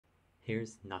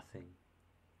here's nothing.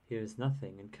 Here's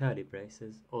nothing in curly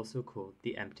braces, also called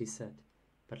the empty set,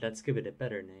 but let's give it a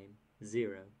better name,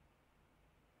 0.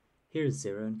 Here's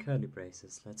 0 in curly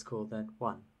braces, let's call that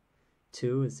 1.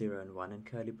 2 is 0 and 1 in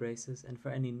curly braces, and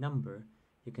for any number,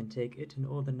 you can take it and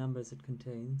all the numbers it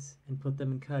contains and put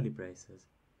them in curly braces.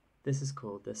 This is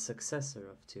called the successor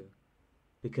of 2.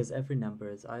 Because every number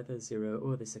is either 0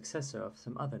 or the successor of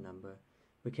some other number,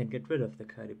 we can get rid of the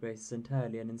curly braces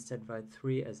entirely and instead write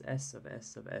 3 as s of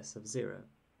s of s of 0.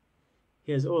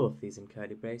 Here's all of these in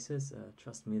curly braces,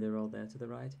 trust me they're all there to the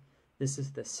right. This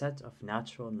is the set of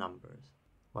natural numbers.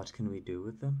 What can we do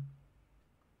with them?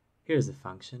 Here's a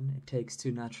function. It takes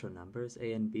two natural numbers,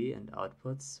 a and b, and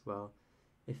outputs, well,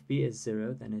 if b is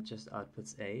 0, then it just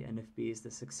outputs a, and if b is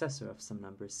the successor of some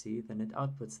number c, then it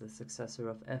outputs the successor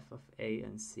of f of a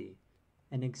and c.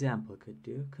 An example could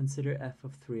do, consider f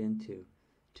of 3 and 2.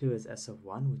 2 is s of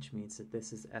 1, which means that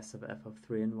this is s of f of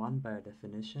 3 and 1 by our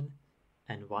definition,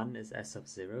 and 1 is s of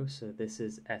 0, so this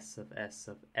is s of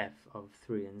f of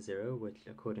 3 and 0, which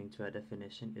according to our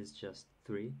definition is just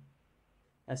 3.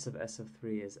 S of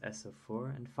 3 is s of 4,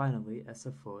 and finally s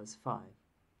of 4 is 5.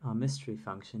 Our mystery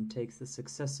function takes the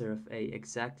successor of a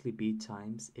exactly b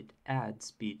times, it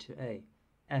adds b to a.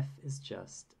 F is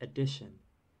just addition.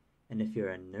 And if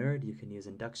you're a nerd, you can use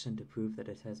induction to prove that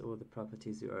it has all the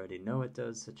properties you already know it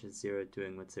does, such as 0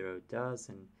 doing what 0 does,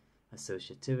 and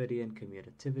associativity and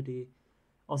commutativity.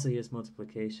 Also here's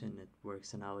multiplication, it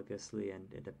works analogously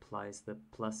and it applies the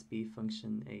plus b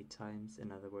function a times, in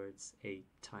other words, a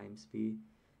times b.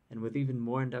 And with even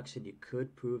more induction you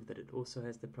could prove that it also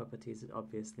has the properties it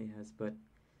obviously has, but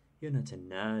you're not a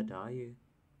nerd, are you?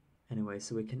 Anyway,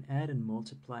 so we can add and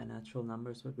multiply natural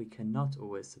numbers, but we cannot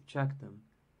always subtract them.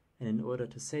 And in order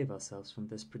to save ourselves from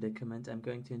this predicament, I'm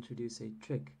going to introduce a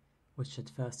trick, which at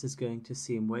first is going to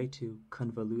seem way too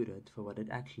convoluted for what it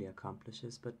actually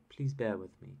accomplishes, but please bear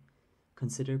with me.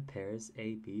 Consider pairs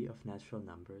a, b of natural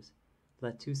numbers.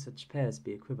 Let two such pairs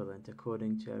be equivalent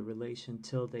according to a relation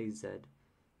tilde z,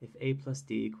 if a plus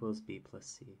d equals b plus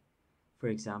c. For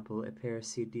example, a pair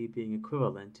CD being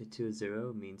equivalent to 2,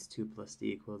 0 means 2 plus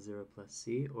d equals 0 plus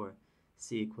c, or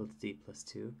c equals d plus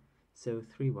 2. So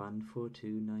 3, 1, 4, 2,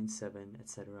 9, 7,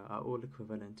 etc. are all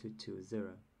equivalent to 2,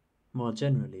 0. More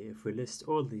generally, if we list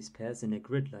all these pairs in a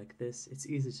grid like this, it's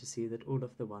easy to see that all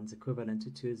of the ones equivalent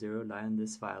to 2, 0 lie on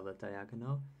this violet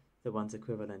diagonal, the ones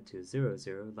equivalent to 0,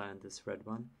 0 lie on this red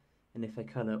one, and if I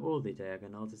color all the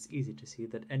diagonals, it's easy to see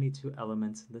that any two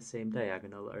elements in the same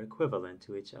diagonal are equivalent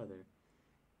to each other.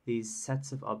 These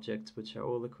sets of objects which are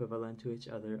all equivalent to each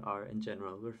other are in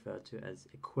general referred to as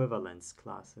equivalence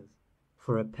classes.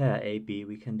 For a pair AB,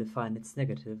 we can define its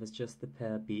negative as just the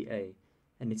pair BA,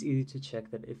 and it's easy to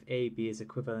check that if AB is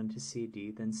equivalent to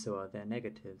CD, then so are their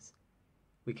negatives.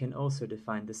 We can also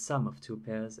define the sum of two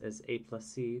pairs as A plus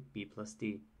C, B plus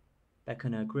D. Back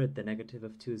on our grid, the negative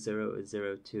of 2, 0 is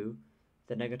 0, 2,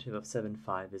 the negative of 7,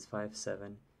 5 is 5,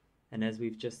 7, and as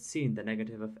we've just seen, the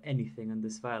negative of anything on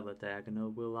this violet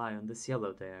diagonal will lie on this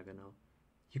yellow diagonal.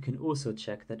 You can also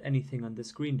check that anything on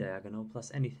this green diagonal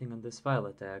plus anything on this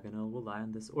violet diagonal will lie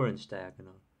on this orange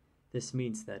diagonal. This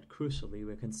means that, crucially,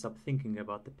 we can stop thinking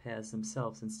about the pairs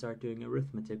themselves and start doing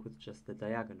arithmetic with just the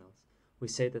diagonals. We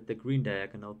say that the green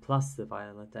diagonal plus the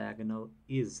violet diagonal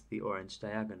is the orange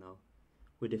diagonal.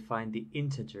 We define the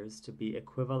integers to be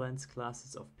equivalence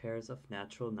classes of pairs of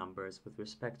natural numbers with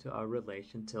respect to our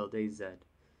relation tilde z.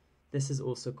 This is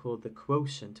also called the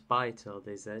quotient by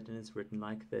tilde z and is written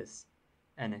like this.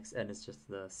 Nxn is just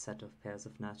the set of pairs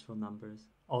of natural numbers.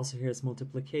 Also here's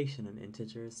multiplication in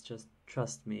integers, just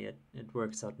trust me, it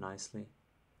works out nicely.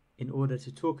 In order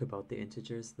to talk about the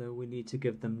integers though, we need to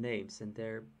give them names, and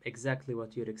they're exactly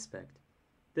what you'd expect.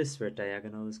 This red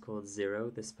diagonal is called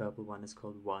 0, this purple one is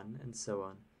called 1, and so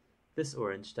on. This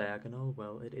orange diagonal,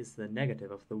 well, it is the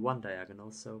negative of the 1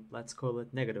 diagonal, so let's call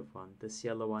it negative 1. This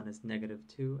yellow one is negative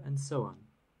 2, and so on.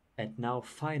 And now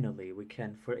finally we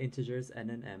can, for integers n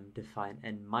and m, define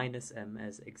n minus m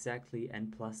as exactly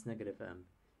n plus negative m.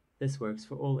 This works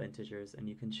for all integers, and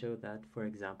you can show that, for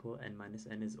example, n minus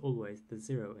n is always the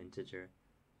 0 integer.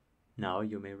 Now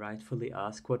you may rightfully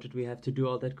ask, what did we have to do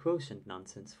all that quotient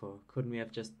nonsense for? Couldn't we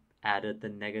have just added the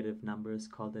negative numbers,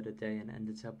 called it a day, and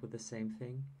ended up with the same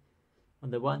thing? On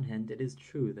the one hand, it is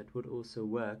true that would also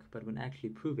work, but when actually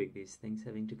proving these things,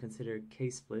 having to consider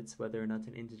k-splits, whether or not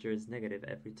an integer is negative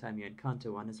every time you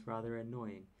encounter one, is rather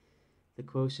annoying. The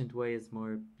quotient way is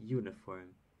more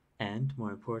uniform, and,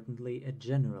 more importantly, it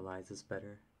generalizes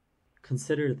better.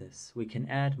 Consider this, we can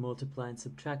add, multiply, and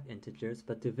subtract integers,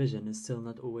 but division is still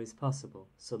not always possible,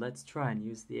 so let's try and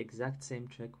use the exact same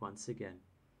trick once again.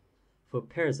 For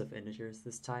pairs of integers,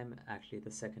 this time actually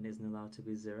the second isn't allowed to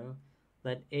be 0.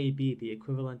 Let AB be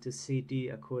equivalent to CD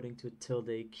according to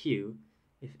tilde Q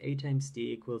if A times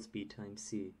D equals B times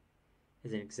C.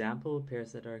 As an example,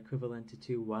 pairs that are equivalent to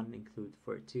 2, 1 include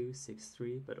 4, 2, 6,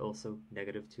 3, but also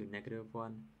 -2,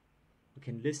 -1. We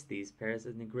can list these pairs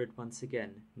in the grid once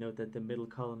again. Note that the middle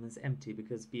column is empty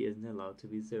because B isn't allowed to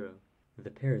be 0. The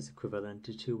pairs equivalent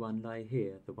to 2, 1 lie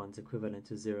here, the ones equivalent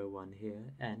to 0, 1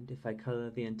 here, and if I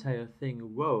color the entire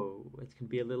thing, whoa, it can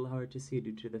be a little hard to see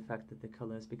due to the fact that the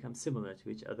colors become similar to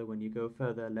each other when you go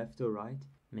further left or right.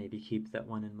 Maybe keep that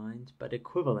one in mind, but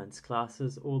equivalence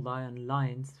classes all lie on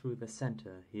lines through the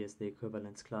center. Here's the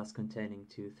equivalence class containing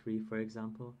 2, 3, for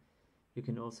example. You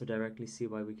can also directly see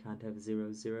why we can't have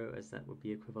 0, 0, as that would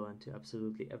be equivalent to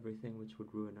absolutely everything, which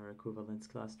would ruin our equivalence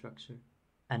class structure.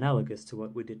 Analogous to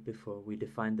what we did before, we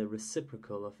define the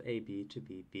reciprocal of AB to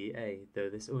be BA, though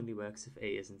this only works if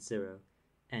A isn't 0,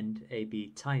 and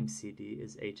AB times CD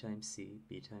is A times C,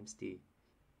 B times D.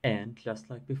 And, just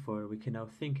like before, we can now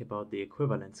think about the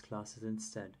equivalence classes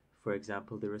instead. For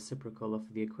example, the reciprocal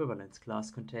of the equivalence class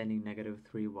containing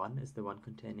 -3, 1 is the one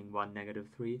containing 1,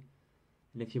 -3,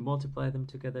 and if you multiply them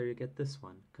together you get this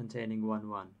one, containing 1,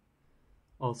 1.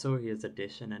 Also, here's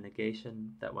addition and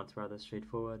negation. That one's rather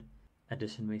straightforward.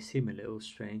 Addition may seem a little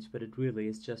strange, but it really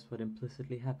is just what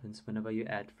implicitly happens whenever you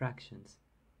add fractions.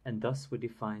 And thus we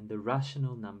define the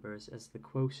rational numbers as the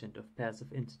quotient of pairs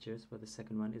of integers where the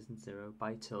second one isn't 0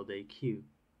 by tilde q.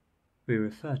 We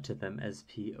refer to them as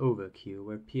p over q,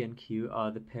 where p and q are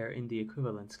the pair in the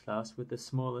equivalence class with the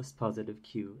smallest positive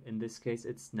q. In this case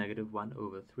it's -1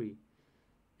 over 3.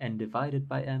 N divided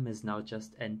by m is now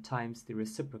just n times the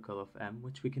reciprocal of m,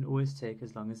 which we can always take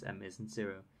as long as m isn't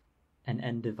 0. And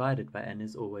n divided by n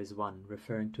is always 1,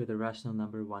 referring to the rational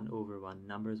number 1 over 1.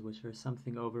 Numbers which are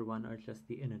something over 1 are just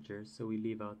the integers, so we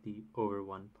leave out the over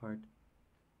 1 part.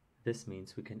 This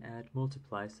means we can add,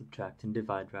 multiply, subtract, and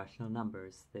divide rational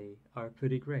numbers. They are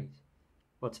pretty great.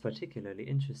 What's particularly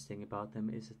interesting about them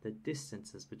is that the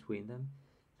distances between them,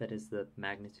 that is the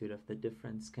magnitude of the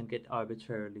difference, can get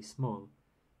arbitrarily small,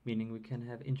 meaning we can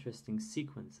have interesting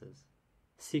sequences.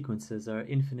 Sequences are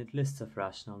infinite lists of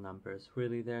rational numbers.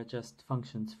 Really, they're just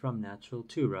functions from natural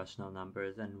to rational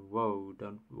numbers, and whoa,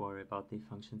 don't worry about the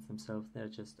functions themselves, they're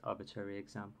just arbitrary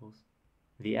examples.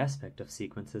 The aspect of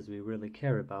sequences we really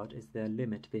care about is their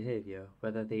limit behavior,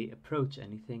 whether they approach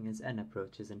anything as n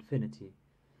approaches infinity.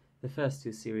 The first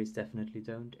two series definitely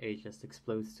don't. A just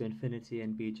explodes to infinity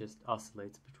and B just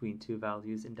oscillates between two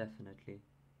values indefinitely.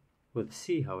 With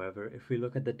C, however, if we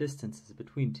look at the distances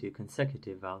between two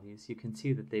consecutive values, you can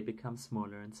see that they become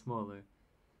smaller and smaller.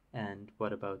 And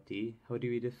what about D? How do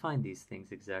we define these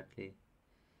things exactly?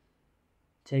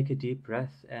 Take a deep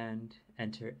breath and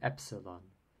enter epsilon.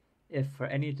 If for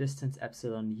any distance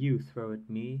epsilon you throw at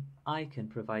me, I can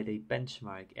provide a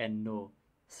benchmark n0,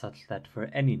 such that for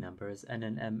any numbers n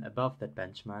and m above that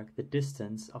benchmark, the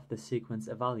distance of the sequence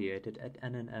evaluated at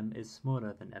n and m is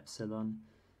smaller than epsilon.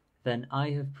 Then I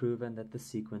have proven that the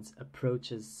sequence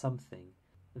approaches something,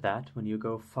 that when you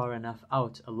go far enough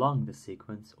out along the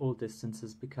sequence, all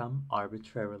distances become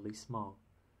arbitrarily small.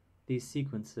 These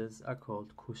sequences are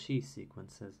called Cauchy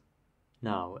sequences.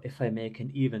 Now, if I make an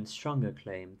even stronger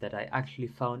claim that I actually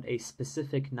found a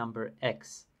specific number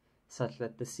x, such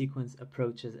that the sequence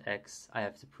approaches x, I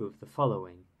have to prove the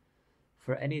following.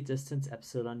 For any distance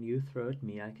epsilon you throw at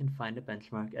me, I can find a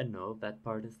benchmark n0, that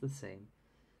part is the same,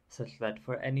 such that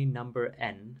for any number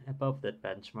n above that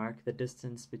benchmark, the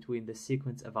distance between the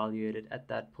sequence evaluated at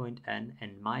that point n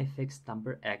and my fixed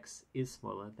number x is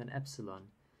smaller than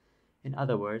epsilon. In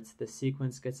other words, the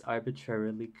sequence gets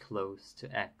arbitrarily close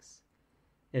to x.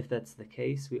 If that's the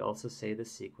case, we also say the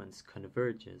sequence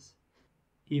converges.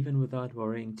 Even without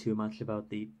worrying too much about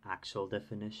the actual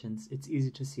definitions, it's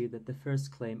easy to see that the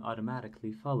first claim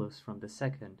automatically follows from the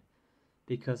second.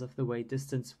 Because of the way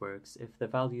distance works, if the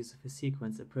values of a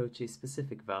sequence approach a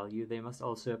specific value, they must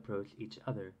also approach each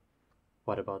other.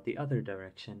 What about the other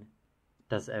direction?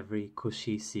 Does every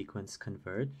Cauchy sequence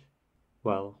converge?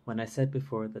 Well, when I said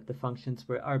before that the functions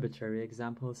were arbitrary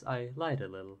examples, I lied a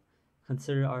little.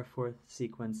 Consider our fourth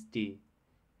sequence D.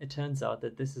 It turns out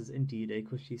that this is indeed a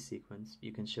Cauchy sequence.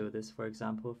 You can show this, for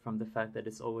example, from the fact that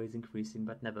it's always increasing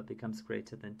but never becomes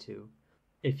greater than 2.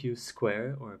 If you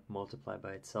square, or multiply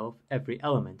by itself, every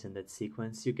element in that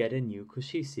sequence, you get a new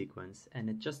Cauchy sequence,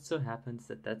 and it just so happens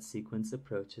that that sequence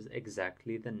approaches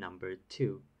exactly the number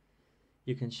 2.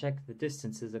 You can check the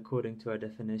distances according to our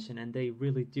definition, and they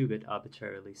really do get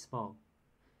arbitrarily small.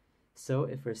 So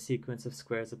if our sequence of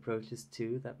squares approaches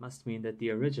 2, that must mean that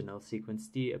the original sequence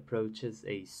D approaches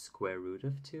a square root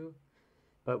of 2.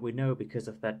 But we know because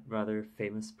of that rather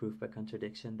famous proof by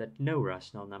contradiction that no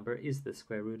rational number is the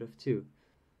square root of 2,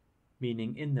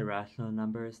 meaning in the rational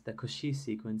numbers the Cauchy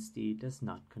sequence D does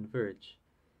not converge.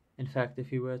 In fact,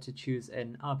 if you were to choose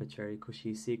an arbitrary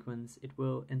Cauchy sequence, it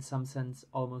will, in some sense,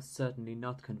 almost certainly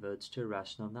not converge to a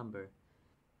rational number.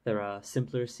 There are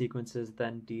simpler sequences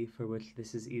than D for which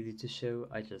this is easy to show.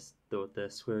 I just thought the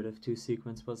square root of 2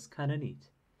 sequence was kinda neat.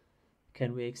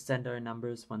 Can we extend our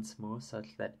numbers once more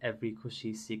such that every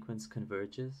Cauchy sequence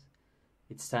converges?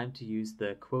 It's time to use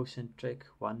the quotient trick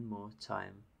one more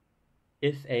time.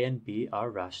 If A and B are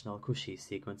rational Cauchy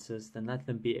sequences, then let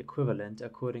them be equivalent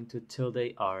according to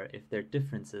tilde r if their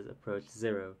differences approach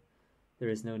 0. There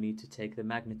is no need to take the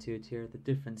magnitude here, the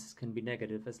differences can be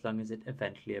negative as long as it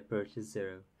eventually approaches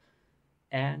 0.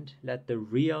 And let the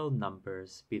real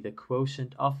numbers be the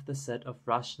quotient of the set of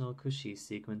rational Cauchy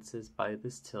sequences by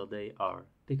this tilde r,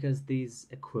 because these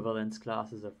equivalence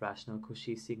classes of rational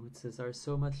Cauchy sequences are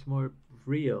so much more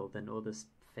real than all this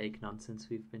fake nonsense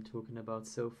we've been talking about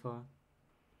so far.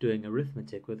 Doing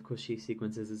arithmetic with Cauchy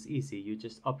sequences is easy, you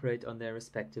just operate on their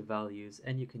respective values,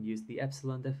 and you can use the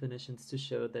epsilon definitions to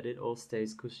show that it all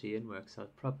stays Cauchy and works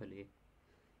out properly.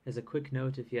 As a quick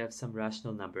note, if you have some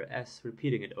rational number s,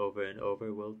 repeating it over and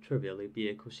over will trivially be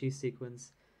a Cauchy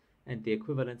sequence, and the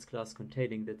equivalence class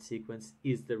containing that sequence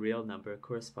is the real number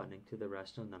corresponding to the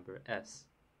rational number s.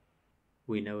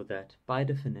 We know that, by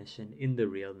definition, in the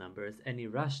real numbers, any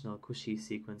rational Cauchy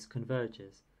sequence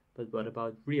converges. But what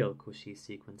about real Cauchy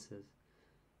sequences?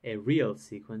 A real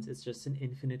sequence is just an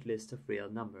infinite list of real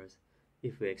numbers.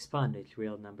 If we expand each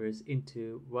real numbers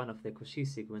into one of the Cauchy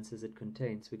sequences it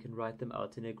contains, we can write them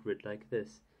out in a grid like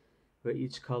this, where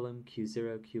each column,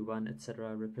 Q0, Q1,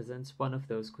 etc. represents one of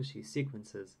those Cauchy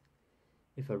sequences.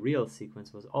 If a real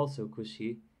sequence was also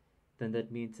Cauchy, then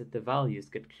that means that the values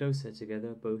get closer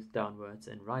together both downwards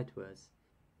and rightwards.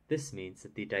 This means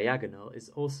that the diagonal is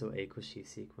also a Cauchy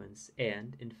sequence,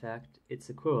 and, in fact, its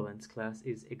equivalence class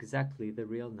is exactly the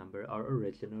real number our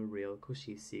original real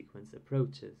Cauchy sequence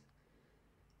approaches.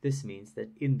 This means that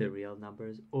in the real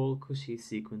numbers, all Cauchy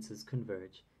sequences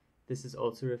converge. This is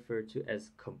also referred to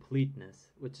as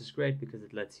completeness, which is great because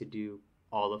it lets you do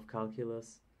all of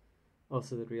calculus.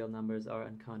 Also, the real numbers are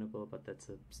uncountable, but that's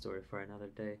a story for another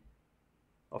day.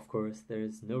 Of course, there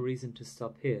is no reason to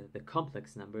stop here. The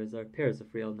complex numbers are pairs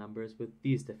of real numbers with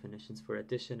these definitions for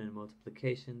addition and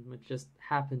multiplication, which just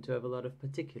happen to have a lot of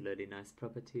particularly nice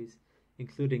properties,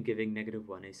 including giving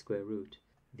 -1 a square root.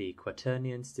 The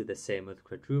quaternions do the same with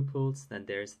quadruples, then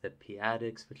there's the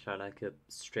p-adics, which are like a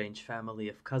strange family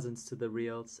of cousins to the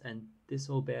reals, and this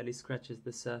all barely scratches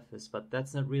the surface, but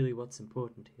that's not really what's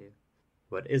important here.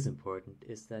 What is important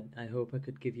is that I hope I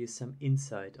could give you some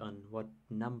insight on what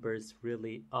numbers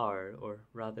really are, or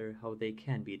rather how they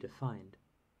can be defined.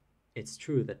 It's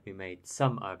true that we made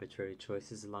some arbitrary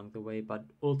choices along the way, but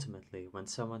ultimately when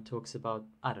someone talks about,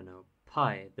 I don't know,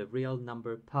 pi, the real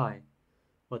number pi,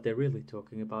 what they're really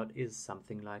talking about is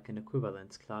something like an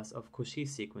equivalence class of Cauchy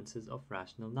sequences of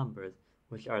rational numbers,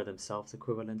 which are themselves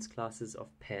equivalence classes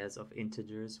of pairs of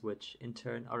integers, which in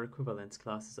turn are equivalence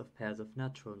classes of pairs of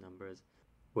natural numbers,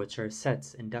 which are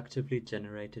sets inductively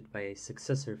generated by a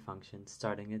successor function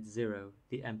starting at 0,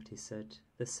 the empty set,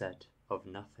 the set of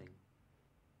nothing.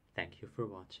 Thank you for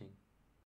watching.